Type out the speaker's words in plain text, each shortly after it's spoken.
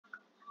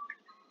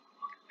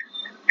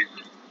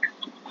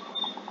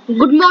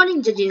Good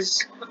morning,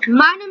 judges.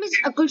 My name is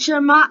Akul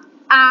Sharma,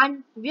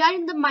 and we are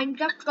in the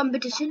Minecraft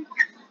competition.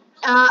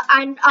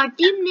 And our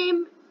team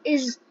name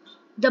is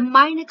the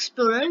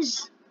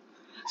MineExplorers.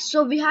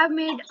 So we have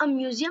made a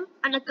museum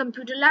and a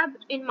computer lab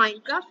in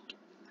Minecraft.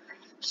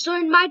 So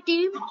in my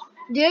team,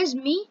 there is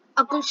me,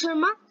 Akul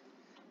Sharma,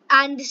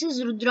 and this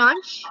is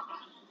Rudransh,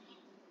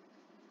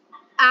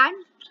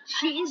 and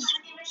she is.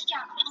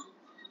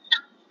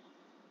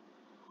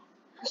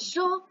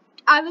 So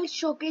I will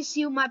showcase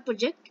you my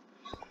project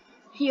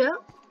here.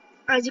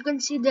 As you can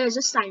see, there is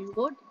a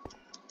signboard.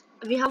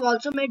 We have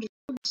also made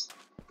roads.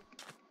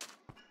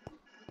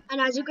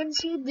 And as you can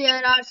see,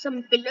 there are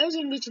some pillars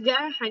in which there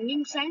are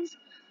hanging signs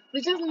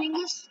which are telling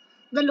us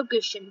the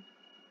location.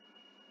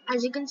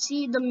 As you can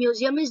see, the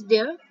museum is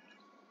there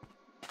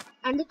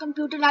and the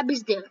computer lab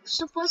is there.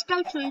 So first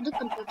I'll show you the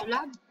computer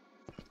lab.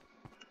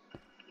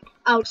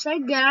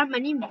 Outside there are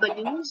many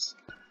balloons.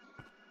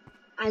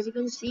 As you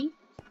can see,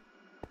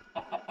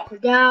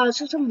 there are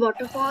also some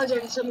waterfalls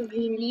and some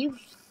green leaves.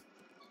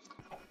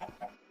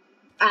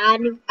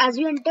 And as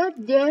you enter,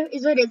 there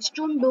is a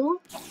redstone door.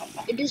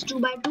 It is 2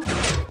 by 2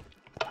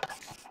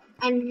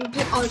 and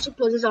it also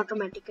closes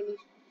automatically.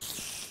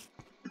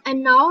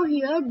 And now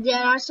here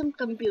there are some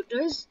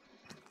computers.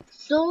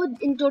 So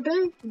in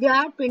total there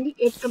are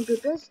 28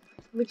 computers,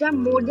 which are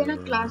more than a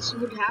class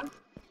would have.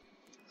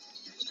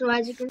 So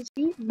as you can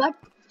see, but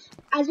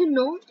as you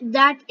know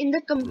that in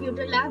the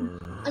computer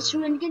lab a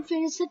student can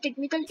face a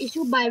technical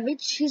issue by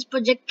which his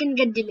project can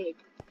get delayed.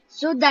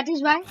 So that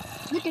is why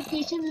the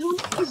technician's room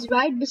is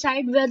right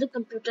beside where the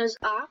computers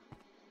are.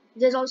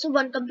 There's also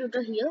one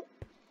computer here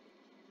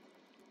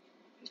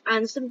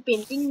and some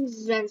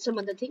paintings and some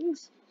other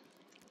things.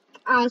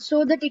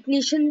 So the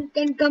technician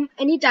can come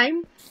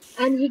anytime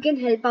and he can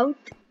help out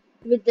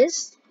with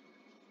this.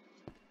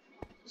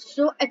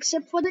 So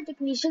except for the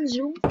technician's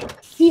room,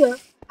 here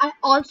I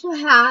also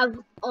have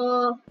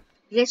a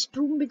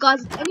restroom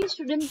because any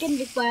student can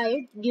require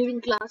it during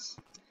class.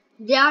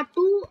 There are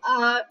two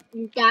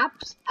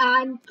taps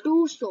and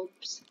two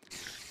soaps.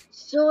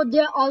 So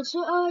there are also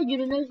a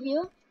urinal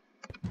here,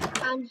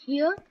 and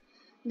here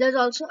there's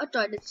also a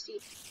toilet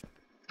seat.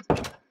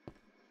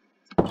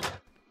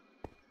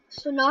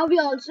 So now we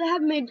also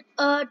have made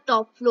a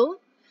top floor,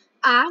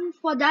 and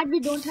for that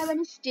we don't have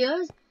any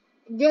stairs.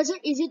 There's an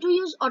easy to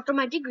use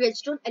automatic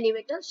redstone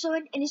elevator, so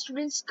when any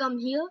students come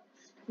here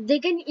they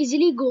can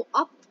easily go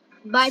up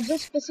by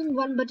just pressing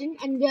one button,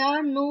 and there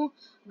are no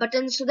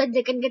buttons so that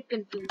they can get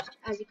confused,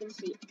 as you can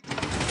see.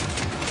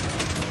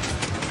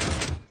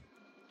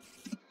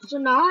 So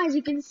now as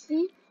you can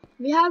see,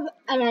 we have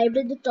arrived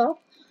at the top,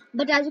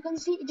 but as you can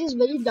see it is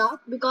very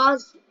dark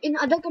because in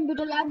other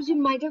computer labs you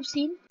might have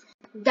seen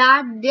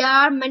that there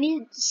are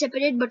many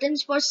separate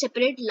buttons for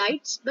separate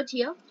lights, but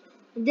here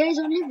there is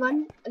only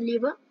one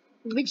lever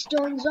which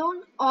turns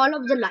on all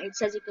of the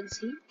lights, as you can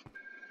see.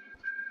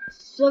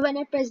 So when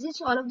I press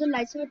this, all of the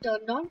lights are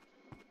turned on,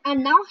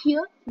 and now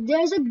here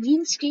there is a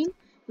green screen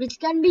which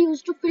can be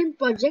used to film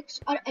projects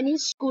or any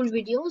school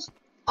videos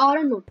or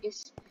a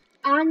notice,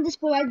 and this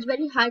provides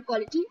very high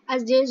quality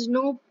as there is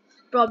no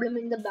problem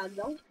in the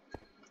background.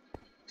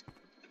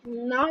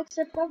 Now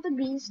except for the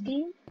green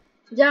screen,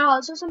 there are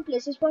also some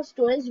places for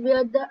storage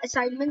where the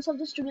assignments of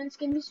the students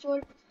can be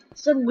stored,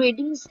 some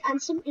gradings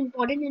and some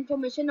important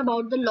information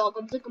about the log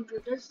of the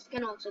computers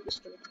can also be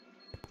stored.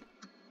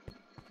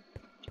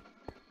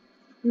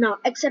 Now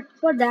except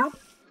for that,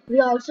 we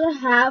also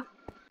have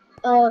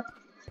a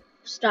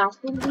staff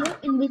room here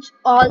in which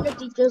all the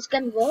teachers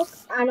can work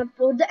and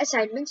upload the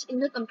assignments in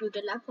the computer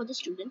lab for the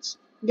students.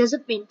 There's a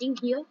painting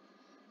here.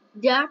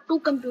 There are two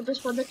computers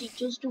for the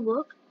teachers to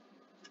work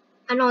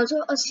and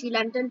also a sea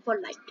lantern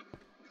for light.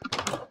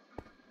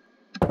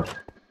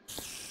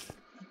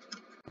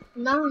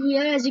 Now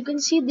here as you can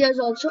see, there's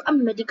also a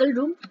medical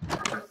room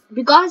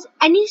because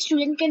any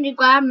student can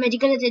require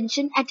medical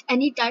attention at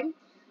any time,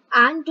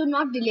 and to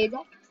not delay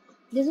that,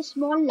 there's a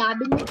small lab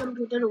in the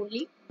computer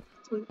only.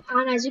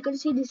 And as you can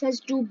see, this has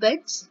two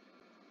beds.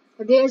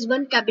 There is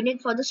one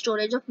cabinet for the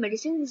storage of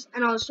medicines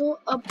and also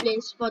a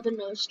place for the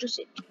nurse to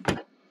sit.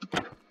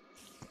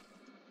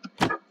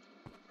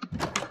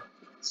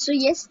 So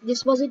yes,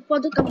 this was it for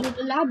the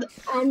computer lab,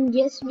 and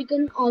yes, we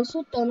can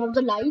also turn off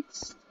the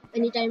lights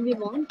anytime we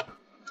want.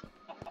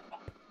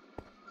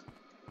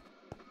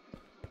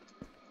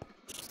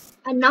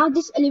 And now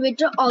this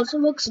elevator also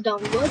works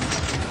downwards.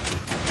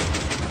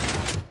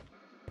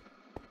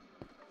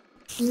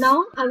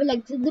 Now I will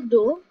exit the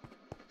door,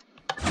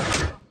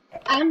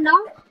 and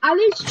now I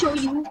will show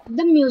you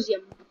the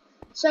museum.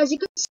 So as you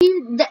can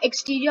see, the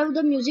exterior of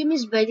the museum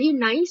is very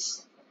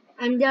nice,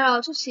 and there are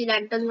also sea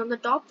lanterns on the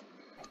top.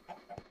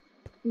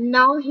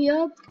 Now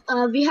here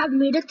we have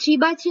made a 3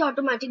 by 3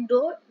 automatic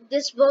door.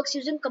 This works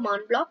using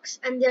command blocks,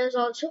 and there is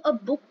also a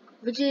book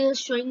which is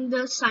showing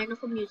the sign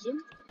of a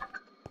museum.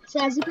 So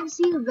as you can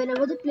see,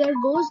 whenever the player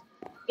goes,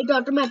 it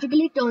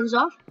automatically turns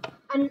off,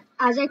 and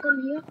as I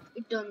come here,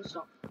 it turns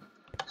off.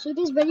 So it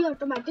is very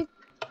automatic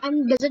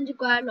and doesn't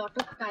require a lot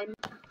of time.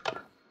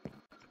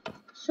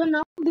 So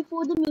now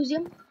before the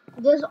museum,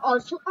 There's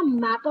also a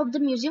map of the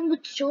museum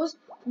which shows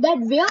that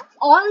where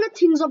all the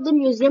things of the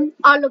museum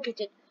are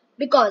located.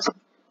 Because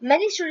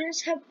many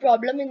students have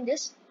problem in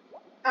this,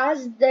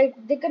 as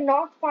they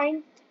cannot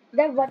find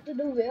that what to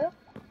do where,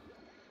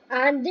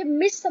 and they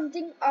miss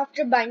something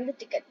after buying the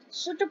ticket.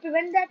 So to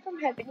prevent that from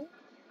happening,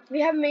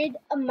 we have made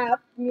a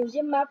map,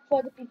 museum map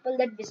for the people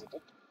that visit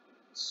it.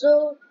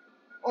 So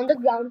on the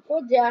ground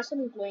floor there are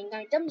some glowing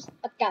items,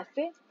 a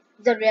cafe,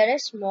 the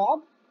rarest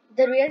mob,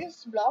 the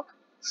rarest block,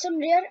 some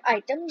rare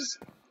items,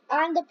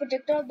 and the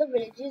protector of the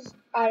village's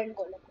iron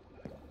golem.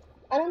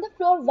 And on the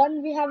floor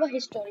 1 we have a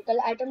historical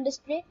item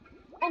display,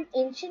 an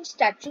ancient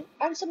statue,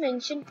 and some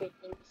ancient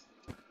paintings.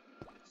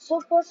 So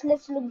first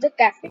let's look the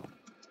cafe.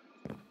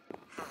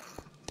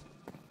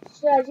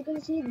 So as you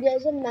can see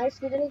there's a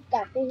nice little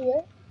cafe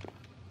here.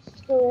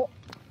 So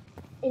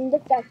in the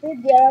cafe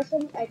there are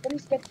some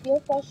items kept here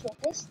for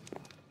showcase.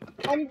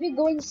 And if we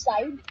go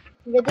inside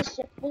where the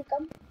chef will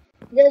come,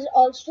 there's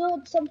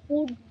also some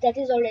food that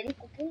is already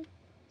cooking,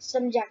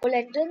 some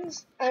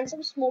jack-o'-lanterns, and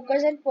some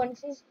smokers and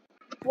furnaces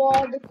for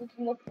the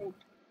cooking of food.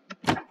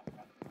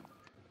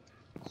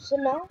 So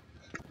now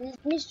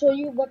let me show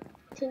you what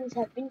things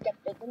have been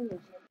kept at the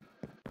museum.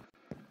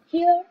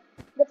 Here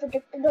the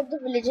protector of the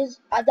villages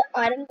are the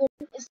iron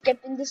golem is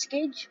kept in this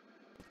cage.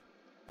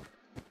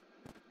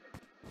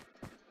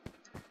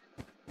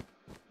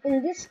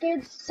 In this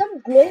cage some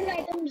glowing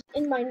items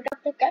in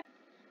Minecraft are kept,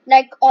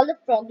 like all the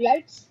frog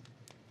lights,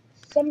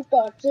 some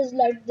torches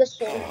like the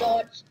soul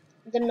torch,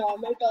 the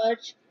normal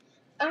torch,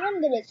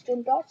 and the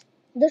redstone torch,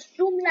 the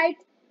shroom light,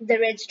 the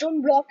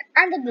redstone block,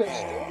 and the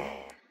glowstone.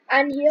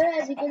 And here,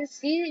 as you can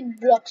see,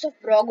 blocks of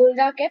raw gold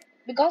are kept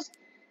because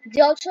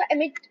they also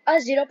emit a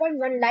zero point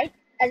 0.1 light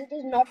as it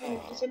is not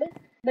noticeable,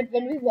 but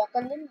when we walk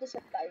on them, this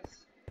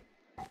applies.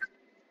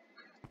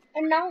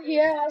 And now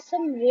here are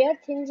some rare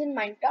things in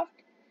Minecraft.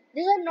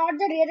 These are not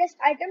the rarest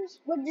items,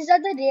 but these are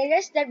the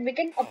rarest that we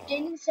can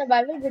obtain in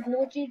survival with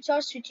no cheats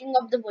or switching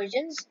of the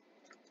versions.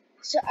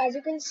 So as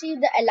you can see,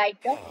 the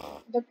elytra,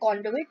 the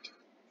conduit,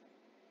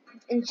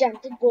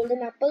 enchanted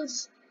golden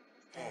apples,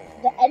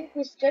 the end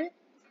crystal,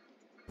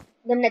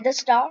 the nether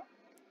star,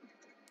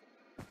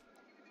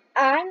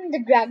 and the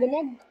dragon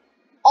egg,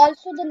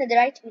 also the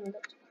netherite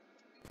ingot.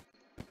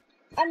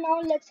 And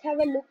now let's have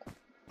a look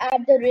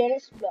at the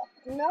rarest block.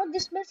 Now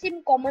this may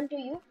seem common to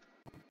you,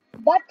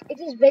 but it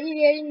is very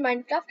rare in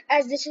Minecraft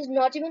as this is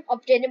not even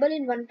obtainable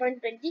in 1.20.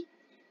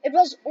 It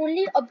was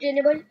only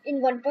obtainable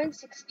in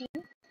 1.16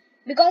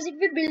 because if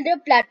we build a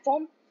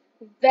platform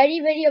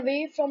very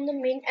away from the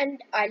main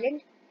end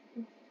island,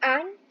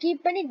 and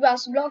keep many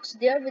grass blocks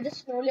there with a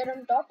snow layer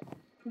on top,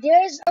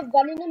 there is a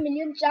 1 in a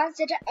million chance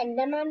that an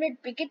enderman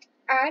would pick it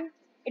and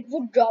it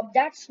would drop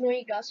that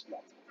snowy grass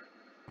block.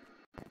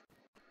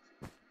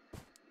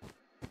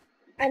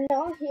 And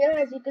now here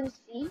as you can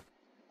see,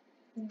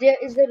 there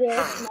is the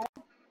rarest mob.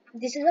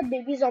 This is a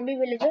baby zombie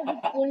villager with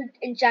full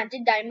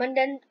enchanted diamond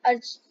and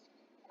a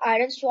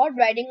iron sword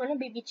riding on a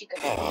baby chicken.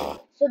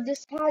 So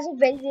this has a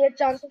very rare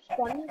chance of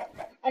spawning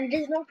and it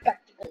is not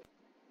practical.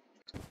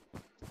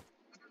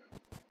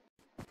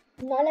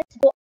 Now let's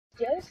go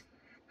upstairs,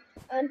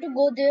 and to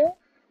go there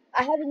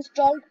I have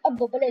installed a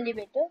bubble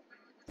elevator.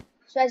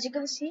 So as you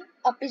can see,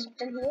 up is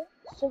written here.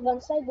 So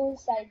once I go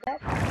inside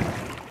that,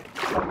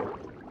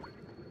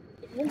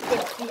 it will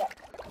take me up.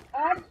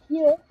 And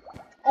here,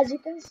 as you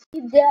can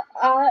see, there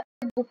are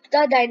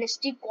Gupta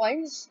dynasty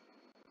coins.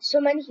 So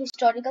many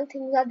historical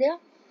things are there.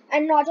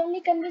 And not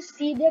only can we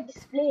see their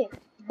display,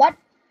 but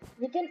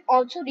we can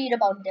also read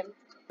about them.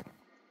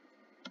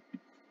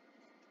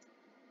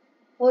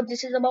 So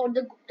this is about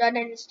the Gupta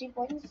dynasty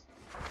coins.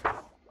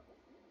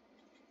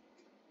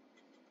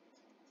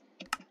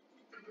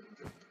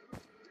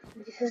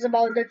 This is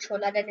about the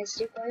Chola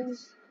dynasty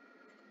coins.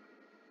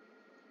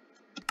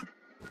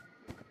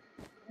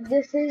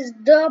 This is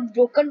the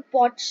broken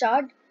pot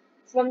shard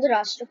from the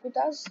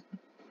Rashtrakutas.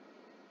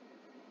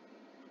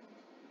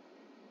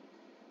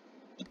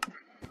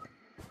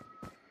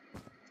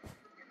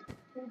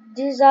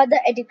 These are the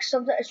edicts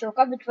of the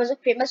Ashoka, which was a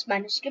famous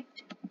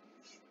manuscript.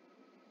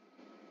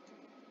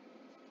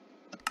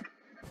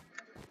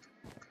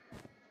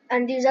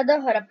 And these are the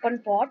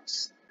Harappan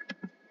pots.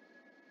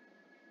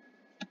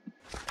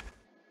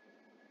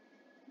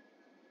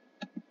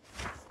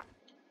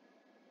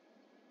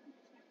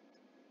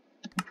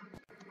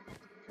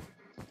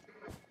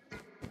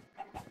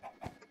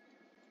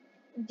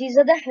 These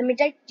are the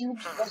hematite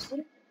tubes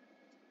fossil.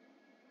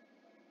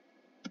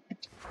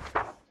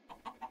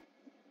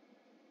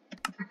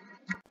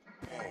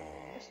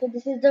 So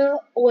this is the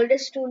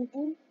oldest stone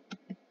tool.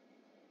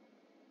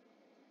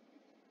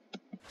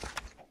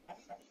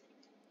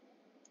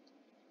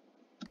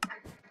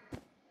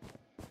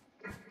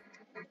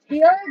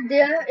 Here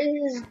there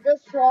is the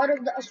sword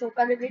of the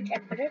Ashoka the Great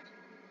Emperor.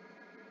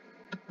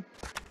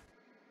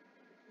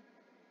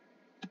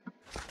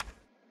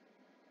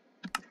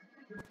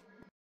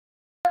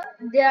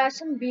 There are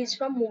some beads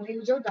from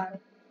Mohenjo-daro.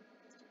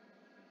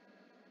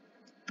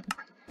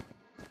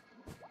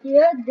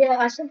 Here there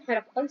are some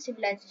Harappan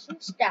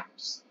civilization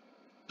stamps.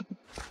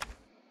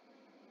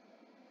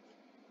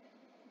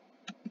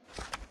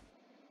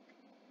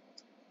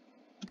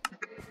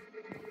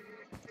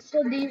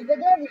 So these were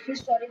the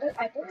historical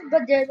items,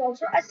 but there's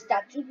also a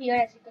statue here,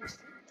 as you can see.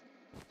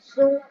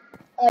 So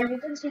you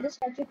can see the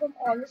statue from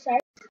all the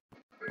sides,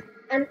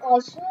 and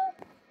also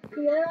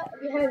here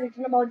we have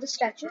written about the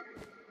statue.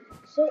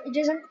 So it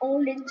is an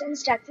old ancient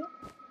statue.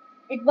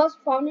 It was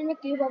found in a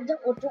cave of the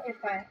Otto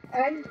Empire,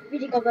 and we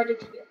recovered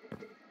it here.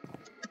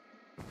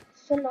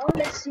 So now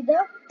let's see the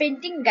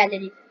painting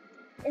gallery.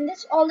 In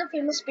this, all the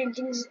famous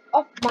paintings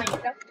of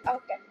Minecraft are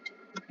kept.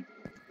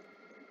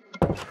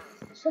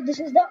 So this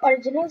is the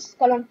original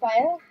Skull on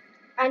Fire,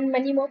 and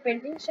many more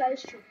paintings I'll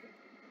show you.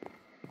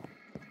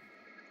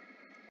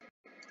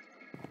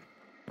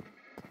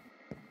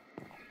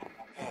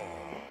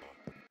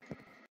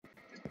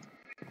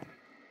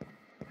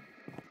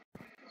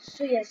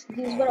 So yes,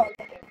 these were all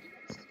the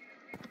paintings.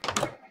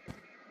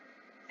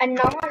 And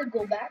now I'll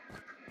go back.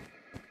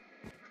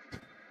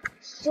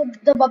 So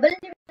the bubble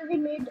level we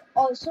made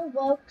also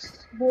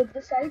works both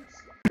the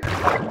sides.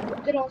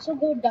 You can also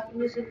go down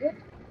using it.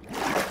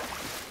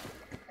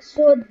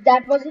 So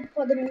that was it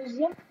for the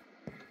museum.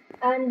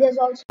 And there's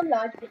also a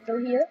large window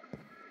here.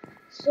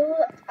 So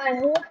I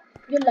hope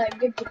you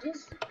liked it,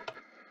 bitches.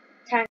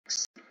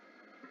 Thanks.